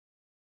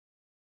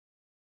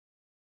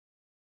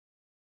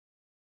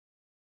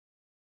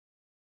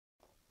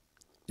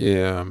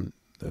Yeah, I'm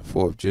the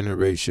fourth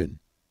generation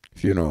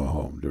funeral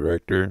home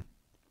director.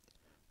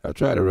 I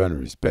try to run a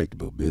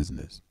respectable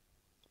business.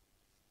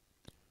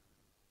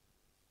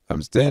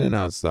 I'm standing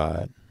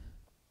outside,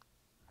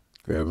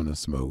 grabbing a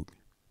smoke.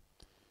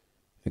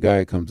 The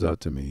guy comes up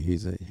to me.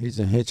 He's a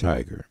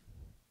hitchhiker.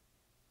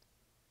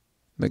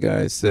 The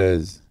guy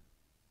says,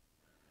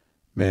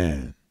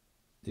 "Man,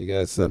 you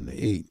got something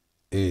to eat?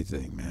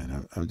 Anything,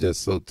 man? I'm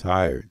just so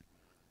tired.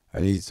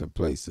 I need some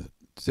place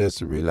just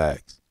to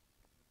relax."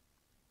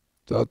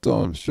 So I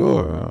told him,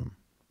 "Sure.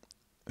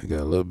 I got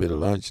a little bit of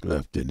lunch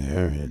left in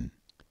there, and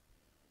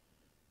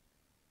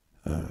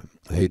I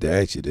hate to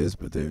ask you this,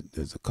 but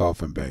there's a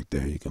coffin back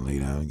there. You can lay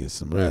down and get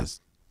some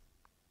rest."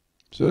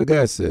 So the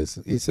guy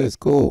says,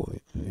 "Cool."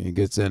 He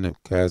gets in the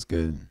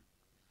casket.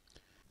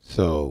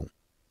 So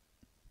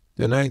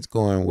the night's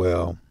going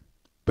well,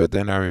 but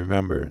then I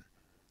remember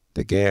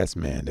the gas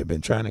man. They've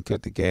been trying to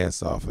cut the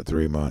gas off for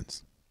 3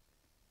 months.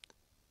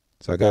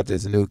 So I got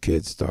this new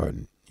kid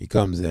starting. He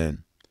comes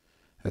in.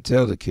 I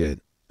tell the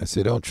kid, I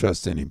said, "Don't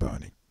trust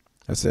anybody."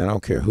 I said, "I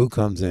don't care who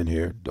comes in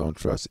here. Don't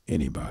trust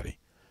anybody.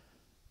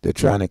 They're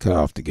trying to cut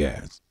off the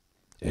gas.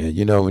 And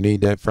we need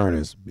that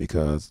furnace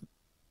because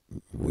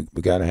we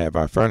got to have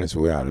our furnace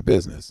or we're out of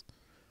business."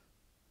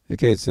 The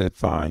kid said,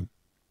 "Fine."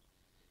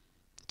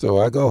 So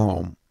I go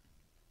home.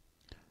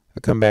 I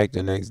come back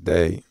the next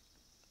day.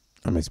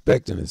 I'm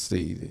expecting to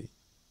see the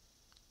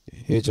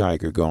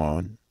hitchhiker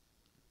gone,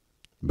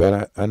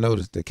 but I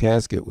noticed the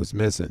casket was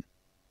missing.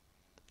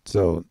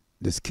 So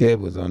this kid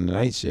was on the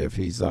night shift.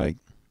 He's like,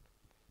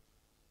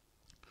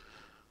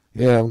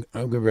 "Yeah,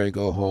 I'm getting ready to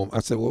go home." I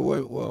said, "Well,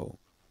 wait, whoa."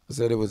 I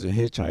said, "There was a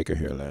hitchhiker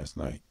here last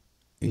night."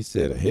 He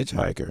said, "A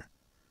hitchhiker?"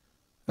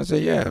 I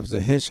said, "Yeah, it was a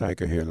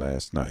hitchhiker here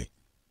last night.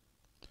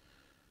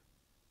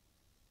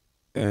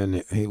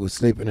 And he was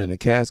sleeping in a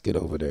casket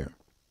over there."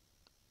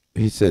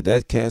 He said,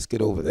 "That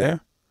casket over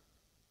there?"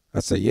 I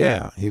said,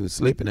 "Yeah, he was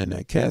sleeping in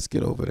that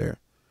casket over there."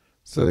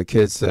 So the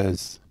kid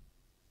says,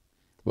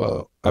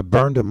 "Well, I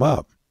burned him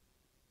up."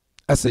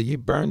 I said, "You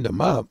burned him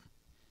up?"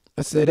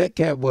 I said, "That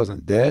cat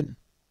wasn't dead."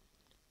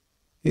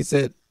 He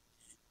said,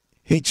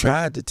 "He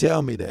tried to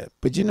tell me that.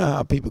 But you know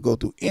how people go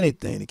through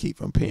anything to keep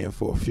from paying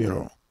for a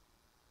funeral."